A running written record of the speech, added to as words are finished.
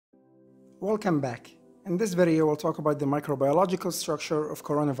Welcome back. In this video, we'll talk about the microbiological structure of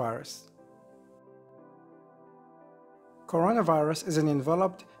coronavirus. Coronavirus is an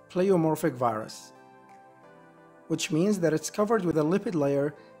enveloped pleomorphic virus, which means that it's covered with a lipid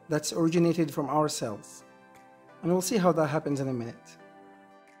layer that's originated from our cells. And we'll see how that happens in a minute.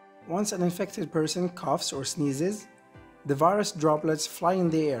 Once an infected person coughs or sneezes, the virus droplets fly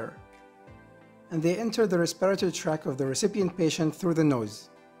in the air, and they enter the respiratory tract of the recipient patient through the nose.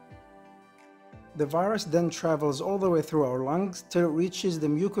 The virus then travels all the way through our lungs till it reaches the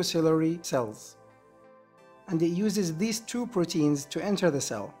mucociliary cells, and it uses these two proteins to enter the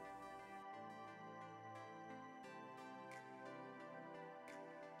cell.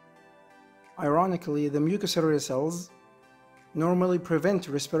 Ironically, the mucociliary cells normally prevent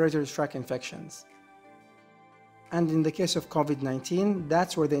respiratory tract infections. And in the case of COVID-19,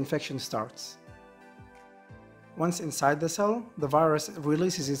 that's where the infection starts. Once inside the cell, the virus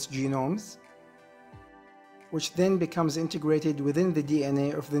releases its genomes, which then becomes integrated within the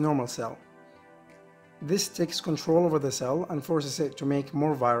DNA of the normal cell. This takes control over the cell and forces it to make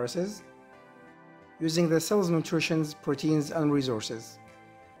more viruses, using the cell's nutrition, proteins, and resources.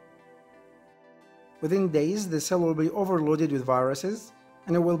 Within days, the cell will be overloaded with viruses,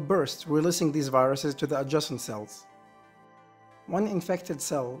 and it will burst, releasing these viruses to the adjacent cells. One infected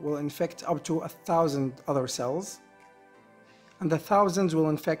cell will infect up to 1,000 other cells, and the thousands will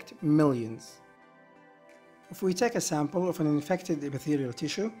infect millions. If we take a sample of an infected epithelial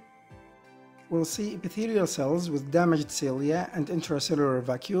tissue, we'll see epithelial cells with damaged cilia and intracellular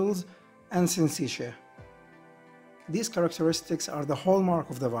vacuoles and syncytia. These characteristics are the hallmark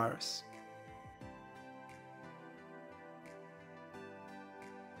of the virus.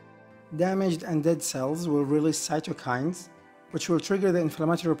 Damaged and dead cells will release cytokines, which will trigger the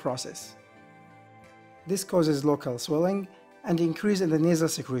inflammatory process. This causes local swelling and increase in the nasal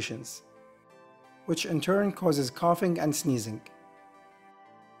secretions, which in turn causes coughing and sneezing.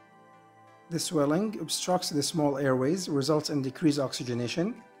 The swelling obstructs the small airways, results in decreased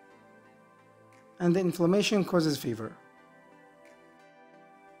oxygenation, and the inflammation causes fever.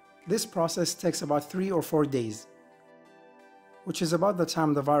 This process takes about 3 or 4 days, which is about the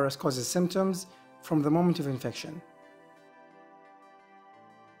time the virus causes symptoms from the moment of infection.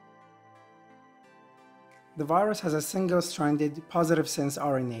 The virus has a single-stranded positive sense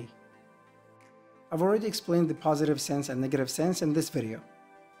RNA. I've already explained the positive sense and negative sense in this video.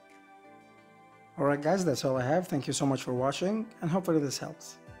 Alright guys, that's all I have. Thank you so much for watching, and hopefully this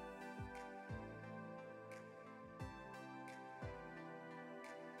helps.